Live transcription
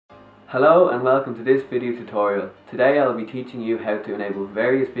Hello and welcome to this video tutorial. Today I'll be teaching you how to enable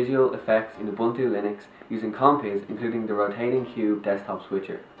various visual effects in Ubuntu Linux using Compiz, including the rotating cube desktop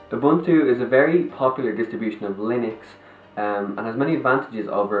switcher. Ubuntu is a very popular distribution of Linux and has many advantages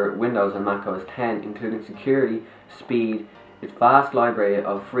over Windows and Mac OS X, including security, speed, its vast library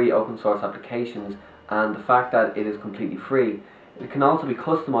of free open source applications, and the fact that it is completely free. It can also be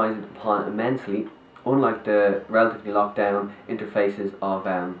customized upon immensely, unlike the relatively locked down interfaces of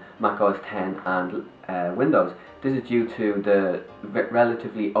Mac OS X and Windows. This is due to the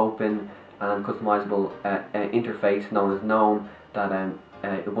relatively open and customizable interface known as GNOME that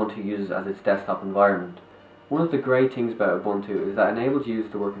Ubuntu uses as its desktop environment. One of the great things about Ubuntu is that it enables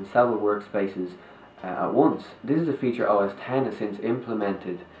users to work in several workspaces at once. This is a feature OS X has since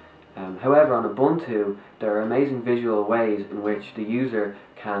implemented. However, on Ubuntu, there are amazing visual ways in which the user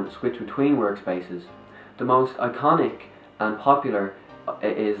can switch between workspaces. The most iconic and popular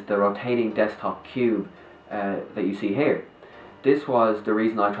is the rotating desktop cube that you see here. This was the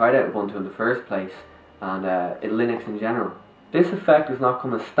reason I tried out Ubuntu in the first place, and Linux in general. This effect does not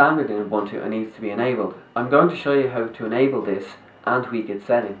come as standard in Ubuntu and needs to be enabled. I'm going to show you how to enable this and tweak its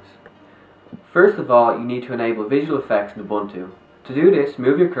settings. First of all, you need to enable visual effects in Ubuntu. To do this,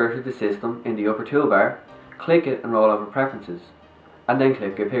 move your cursor to System in the upper toolbar, click it and roll over Preferences, and then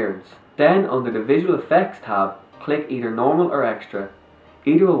click Appearance. Then under the Visual Effects tab, click either Normal or Extra.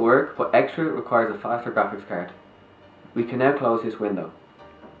 Either will work, but Extra requires a faster graphics card. We can now close this window.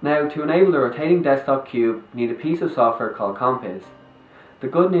 Now, to enable the rotating desktop cube, you need a piece of software called Compiz. The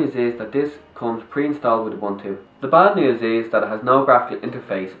good news is that this comes pre-installed with Ubuntu. The bad news is that it has no graphical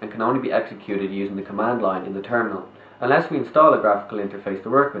interface and can only be executed using the command line in the terminal, unless we install a graphical interface to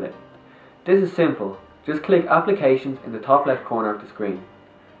work with it. This is simple. Just click Applications in the top left corner of the screen.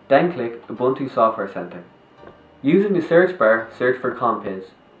 Then click Ubuntu Software Center. Using the search bar, search for Compiz.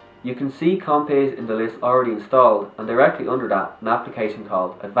 You can see Compiz in the list already installed, and directly under that, an application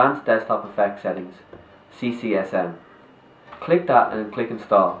called Advanced Desktop Effect Settings, CCSM. Click that and click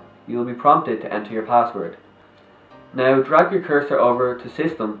Install. You will be prompted to enter your password. Now drag your cursor over to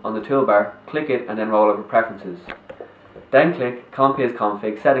System on the toolbar, click it and then roll over Preferences. Then click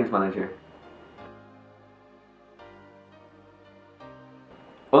CompizConfig Settings Manager.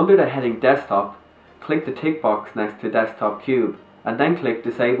 Under the heading Desktop, click the tick box next to Desktop Cube and then click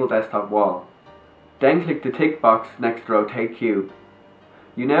Disable Desktop Wall. Then click the tick box next to Rotate Cube.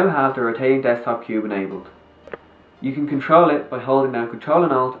 You now have the rotating desktop cube enabled. You can control it by holding down Ctrl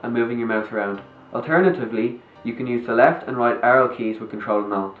and Alt and moving your mouse around. Alternatively, you can use the left and right arrow keys with Ctrl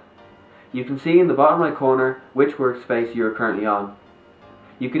and Alt. You can see in the bottom right corner which workspace you are currently on.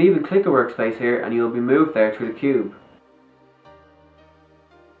 You can even click a workspace here and you will be moved there through the cube.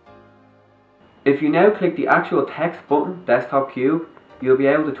 If you now click the actual text button, Desktop Cube, you will be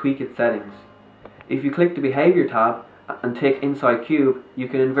able to tweak its settings. If you click the Behavior tab and tick Inside Cube, you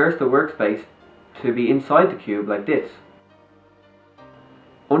can inverse the workspace to be inside the cube like this.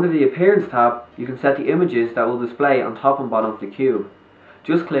 Under the Appearance tab, you can set the images that will display on top and bottom of the cube.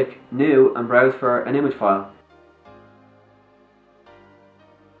 Just click New and browse for an image file.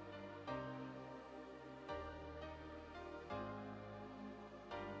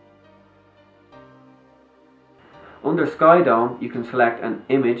 Under Sky Dome, you can select an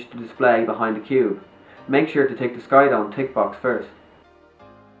image to display behind the cube. Make sure to tick the Sky Dome tick box first.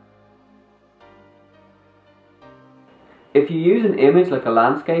 If you use an image like a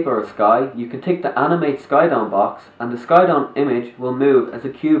landscape or a sky, you can tick the Animate Sky Dome box and the Sky Dome image will move as the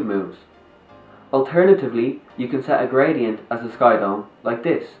cube moves. Alternatively, you can set a gradient as a Sky Dome, like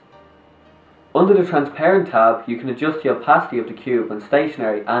this. Under the Transparent tab, you can adjust the opacity of the cube when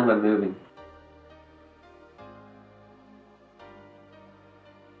stationary and when moving.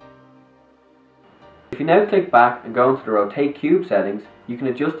 If you now click back and go into the Rotate Cube settings, you can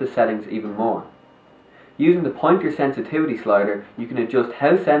adjust the settings even more. Using the pointer sensitivity slider, you can adjust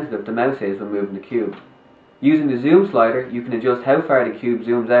how sensitive the mouse is when moving the cube. Using the zoom slider, you can adjust how far the cube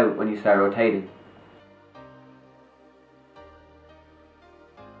zooms out when you start rotating.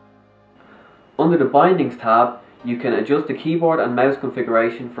 Under the Bindings tab, you can adjust the keyboard and mouse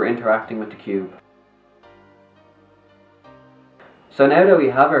configuration for interacting with the cube. So now that we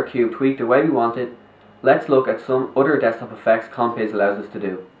have our cube tweaked the way we want it, let's look at some other desktop effects Compiz allows us to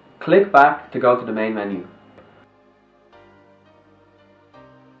do. Click back to go to the main menu.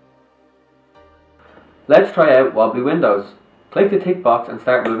 Let's try out wobbly windows. Click the tick box and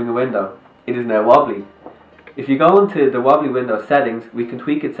start moving a window. It is now wobbly. If you go into the wobbly window settings, we can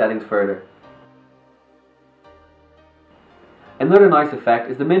tweak its settings further. Another nice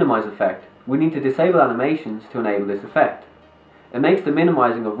effect is the minimize effect. We need to disable animations to enable this effect. It makes the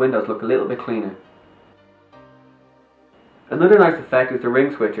minimizing of windows look a little bit cleaner. Another nice effect is the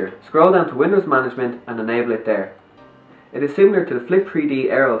ring switcher. Scroll down to Windows Management and enable it there. It is similar to the flip 3D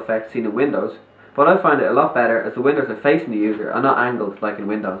arrow effect seen in Windows, but I find it a lot better as the windows are facing the user and not angled like in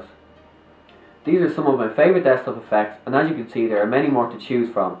Windows. These are some of my favourite desktop effects, and as you can see there are many more to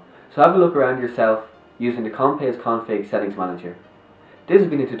choose from, so have a look around yourself using the CompizConfig Settings Manager. This has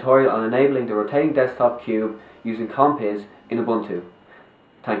been a tutorial on enabling the rotating desktop cube using Compiz in Ubuntu.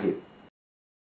 Thank you.